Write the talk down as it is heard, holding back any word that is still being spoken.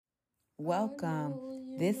Welcome.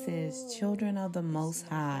 This is Children of the Most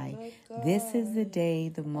High. This is the day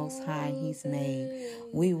the Most High He's made.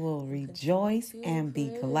 We will rejoice and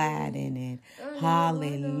be glad in it.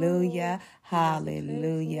 Hallelujah.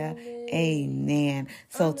 Hallelujah. Amen.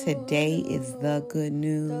 So today is the good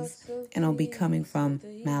news, and it'll be coming from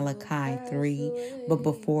Malachi 3. But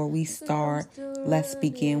before we start, let's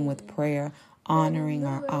begin with prayer, honoring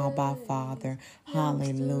our Abba Father,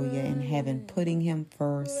 hallelujah, in heaven, putting him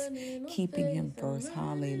first, keeping him first,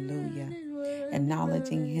 hallelujah,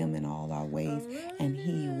 acknowledging him in all our ways, and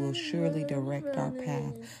he will surely direct our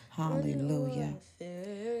path, hallelujah.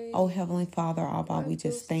 Oh, Heavenly Father, Abba, we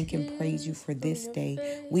just thank and praise you for this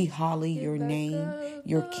day. We holler your name,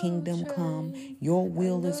 your kingdom come, your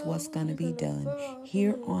will is what's going to be done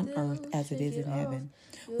here on earth as it is in heaven.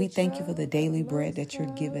 We thank you for the daily bread that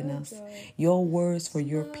you're giving us, your words for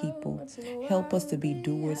your people. Help us to be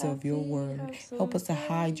doers of your word. Help us to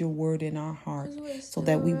hide your word in our heart so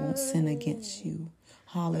that we won't sin against you.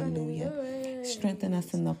 Hallelujah. Strengthen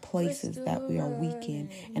us in the places that we are weak in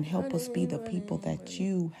and help us be the people that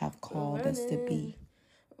you have called us to be.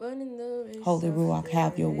 Holy Ruach,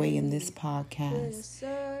 have your way in this podcast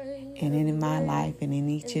and in my life and in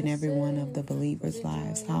each and every one of the believers'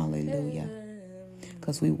 lives. Hallelujah.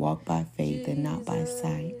 Because we walk by faith and not by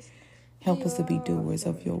sight. Help us to be doers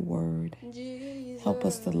of your word. Help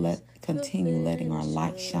us to continue letting our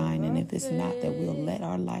light shine. And if it's not, that we'll let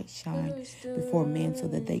our light shine before men so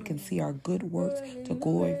that they can see our good works to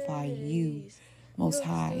glorify you. Most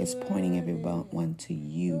High, it's pointing everyone to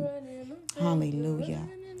you. Hallelujah.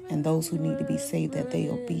 And those who need to be saved, that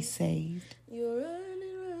they'll be saved.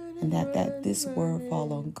 And that this word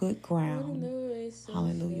fall on good ground.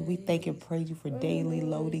 Hallelujah. We thank and praise you for daily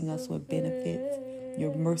loading us with benefits.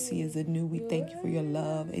 Your mercy is anew. We thank you for your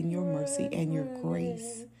love and your mercy and your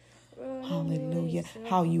grace. Hallelujah.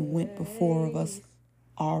 How you went before of us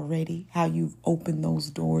already. How you've opened those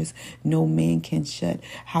doors no man can shut.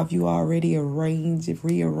 How you already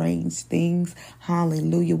rearranged things.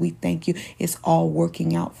 Hallelujah. We thank you. It's all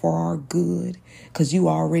working out for our good because you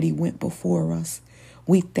already went before us.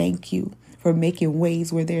 We thank you for making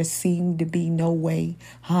ways where there seemed to be no way.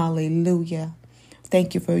 Hallelujah.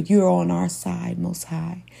 Thank you for you're on our side, Most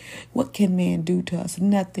High. What can man do to us?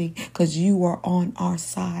 Nothing, because you are on our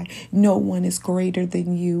side. No one is greater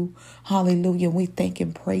than you. Hallelujah. We thank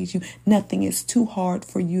and praise you. Nothing is too hard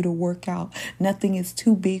for you to work out. Nothing is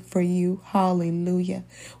too big for you. Hallelujah.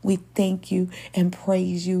 We thank you and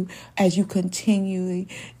praise you as you continually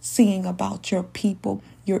sing about your people.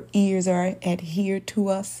 Your ears are adhered to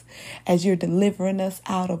us as you're delivering us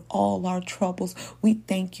out of all our troubles. We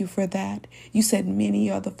thank you for that. You said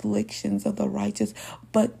many are the afflictions of the righteous,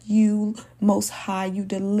 but you, Most High, you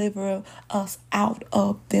deliver us out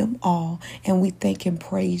of them all. And we thank and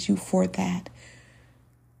praise you for that.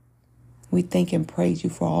 We thank and praise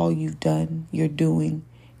you for all you've done, you're doing,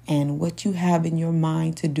 and what you have in your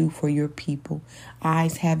mind to do for your people.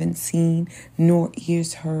 Eyes haven't seen, nor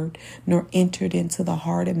ears heard, nor entered into the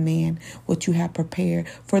heart of man what you have prepared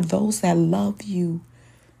for those that love you.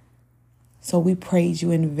 So we praise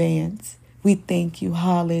you in advance. We thank you.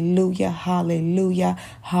 Hallelujah, hallelujah,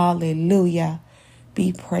 hallelujah.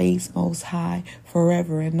 Be praised, Most High,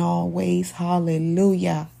 forever and always.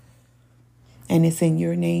 Hallelujah. And it's in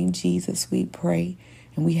your name, Jesus, we pray.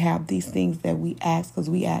 And we have these things that we ask because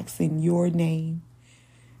we ask in your name,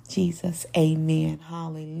 Jesus. Amen.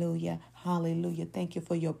 Hallelujah. Hallelujah. Thank you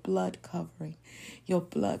for your blood covering. Your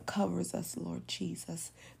blood covers us, Lord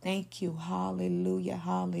Jesus. Thank you. Hallelujah.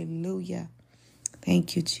 Hallelujah.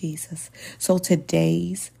 Thank you, Jesus. So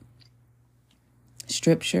today's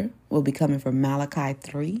scripture will be coming from Malachi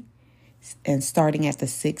 3 and starting at the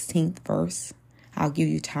 16th verse. I'll give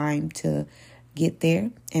you time to get there,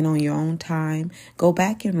 and on your own time, go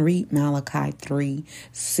back and read Malachi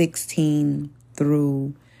 3:16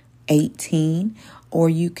 through 18, or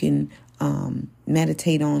you can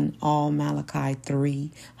meditate on all Malachi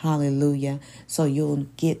 3. Hallelujah. So you'll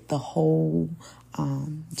get the whole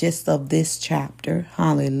gist of this chapter.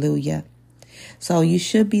 Hallelujah. So you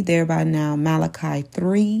should be there by now. Malachi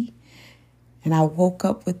 3. And I woke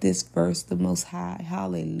up with this verse, the Most High.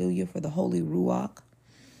 Hallelujah. For the Holy Ruach.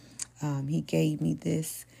 He gave me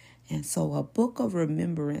this. And so a book of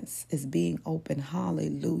remembrance is being opened.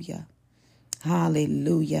 Hallelujah.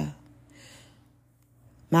 Hallelujah.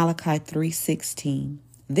 Malachi 3:16.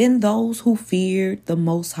 Then those who feared the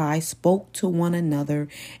Most High spoke to one another,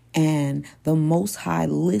 and the Most High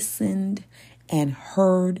listened and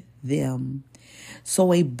heard them.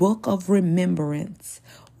 So a book of remembrance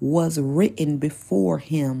was written before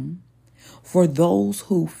him for those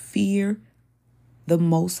who fear the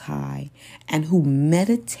Most High and who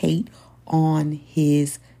meditate on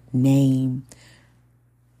his name.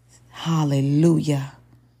 Hallelujah.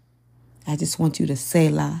 I just want you to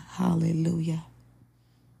Selah. Hallelujah.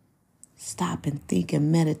 Stop and think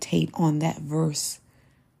and meditate on that verse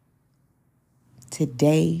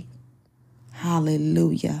today.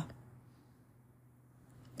 Hallelujah.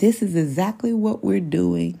 This is exactly what we're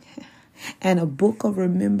doing. And a book of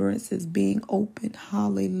remembrance is being opened.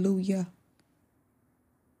 Hallelujah.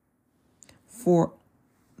 For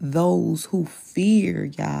those who fear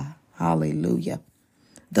Yah. Hallelujah.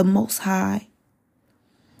 The Most High.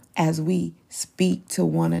 As we speak to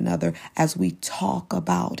one another, as we talk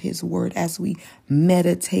about his word, as we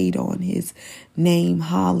meditate on his name.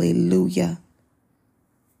 Hallelujah.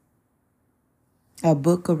 A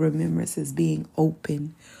book of remembrance is being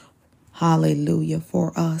opened. Hallelujah,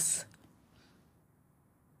 for us.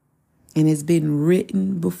 And it's been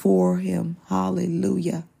written before him.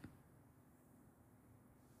 Hallelujah.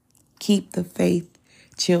 Keep the faith,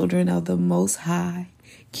 children of the Most High.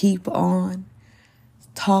 Keep on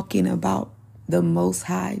talking about the Most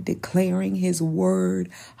High, declaring his word.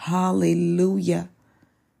 Hallelujah.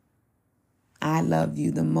 I love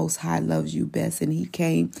you. The Most High loves you best. And he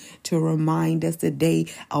came to remind us today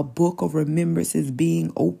a book of remembrance is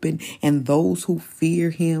being opened. And those who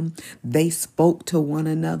fear him, they spoke to one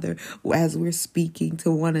another as we're speaking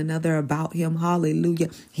to one another about him. Hallelujah.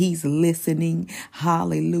 He's listening.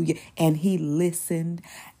 Hallelujah. And he listened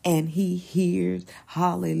and he hears.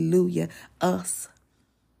 Hallelujah. Us.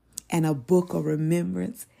 And a book of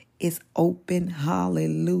remembrance is open.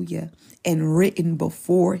 Hallelujah. And written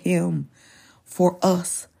before him. For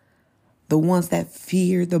us, the ones that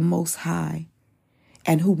fear the Most High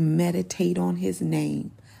and who meditate on his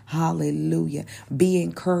name. Hallelujah. Be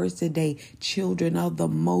encouraged today, children of the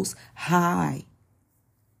Most High.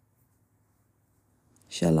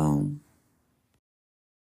 Shalom.